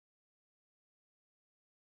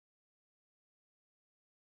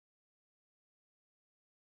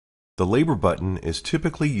The labor button is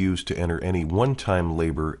typically used to enter any one-time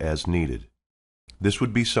labor as needed. This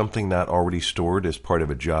would be something not already stored as part of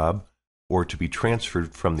a job, or to be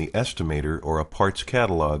transferred from the estimator or a parts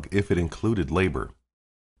catalog if it included labor.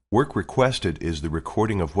 Work requested is the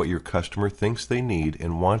recording of what your customer thinks they need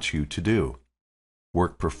and wants you to do.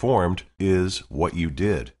 Work performed is what you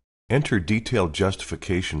did. Enter detailed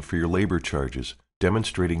justification for your labor charges,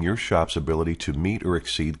 demonstrating your shop's ability to meet or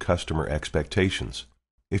exceed customer expectations.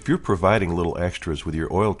 If you're providing little extras with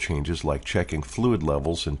your oil changes like checking fluid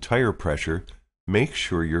levels and tire pressure, make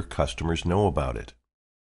sure your customers know about it.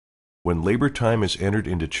 When labor time is entered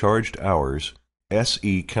into charged hours,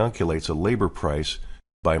 SE calculates a labor price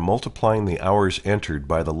by multiplying the hours entered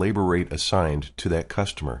by the labor rate assigned to that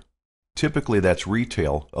customer. Typically that's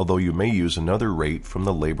retail, although you may use another rate from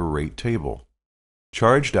the labor rate table.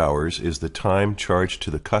 Charged hours is the time charged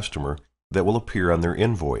to the customer that will appear on their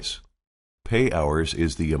invoice. Pay hours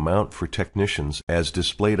is the amount for technicians as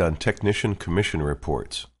displayed on technician commission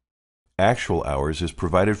reports. Actual hours is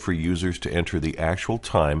provided for users to enter the actual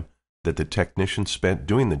time that the technician spent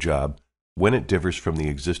doing the job when it differs from the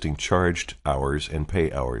existing charged hours and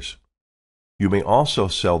pay hours. You may also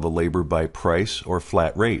sell the labor by price or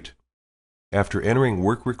flat rate. After entering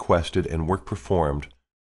work requested and work performed,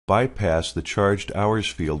 bypass the charged hours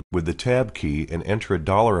field with the tab key and enter a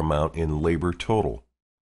dollar amount in labor total.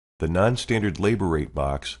 The non-standard labor rate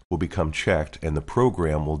box will become checked and the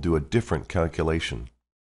program will do a different calculation.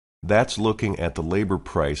 That's looking at the labor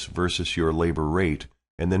price versus your labor rate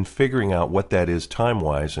and then figuring out what that is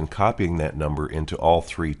time-wise and copying that number into all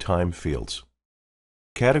three time fields.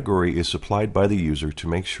 Category is supplied by the user to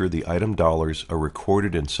make sure the item dollars are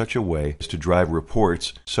recorded in such a way as to drive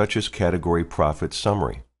reports such as category profit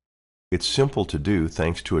summary. It's simple to do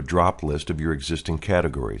thanks to a drop list of your existing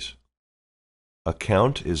categories.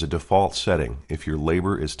 Account is a default setting. If your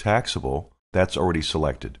labor is taxable, that's already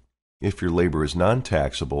selected. If your labor is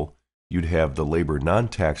non-taxable, you'd have the labor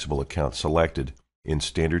non-taxable account selected in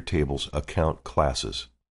Standard Table's account classes.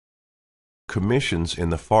 Commissions in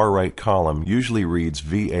the far right column usually reads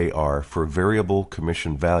VAR for variable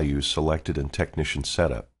commission values selected in technician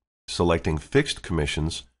setup. Selecting fixed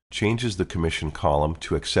commissions changes the commission column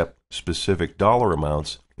to accept specific dollar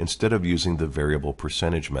amounts instead of using the variable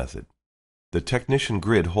percentage method. The technician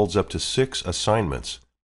grid holds up to 6 assignments.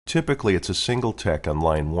 Typically it's a single tech on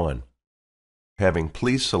line 1. Having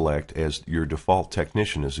Please Select as your default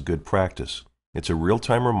technician is a good practice. It's a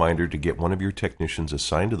real-time reminder to get one of your technicians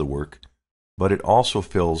assigned to the work, but it also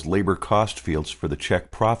fills labor cost fields for the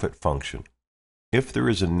check profit function. If there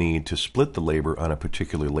is a need to split the labor on a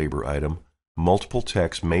particular labor item, multiple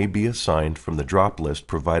techs may be assigned from the drop list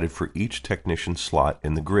provided for each technician slot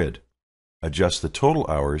in the grid. Adjust the total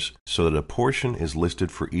hours so that a portion is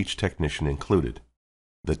listed for each technician included.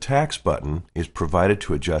 The tax button is provided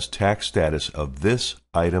to adjust tax status of this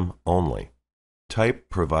item only. Type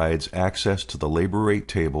provides access to the labor rate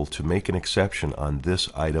table to make an exception on this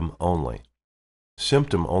item only.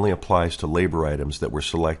 Symptom only applies to labor items that were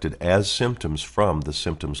selected as symptoms from the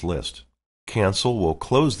symptoms list. Cancel will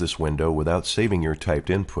close this window without saving your typed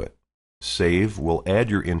input. Save will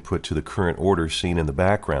add your input to the current order seen in the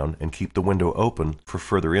background and keep the window open for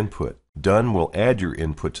further input. Done will add your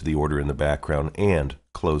input to the order in the background and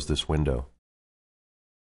close this window.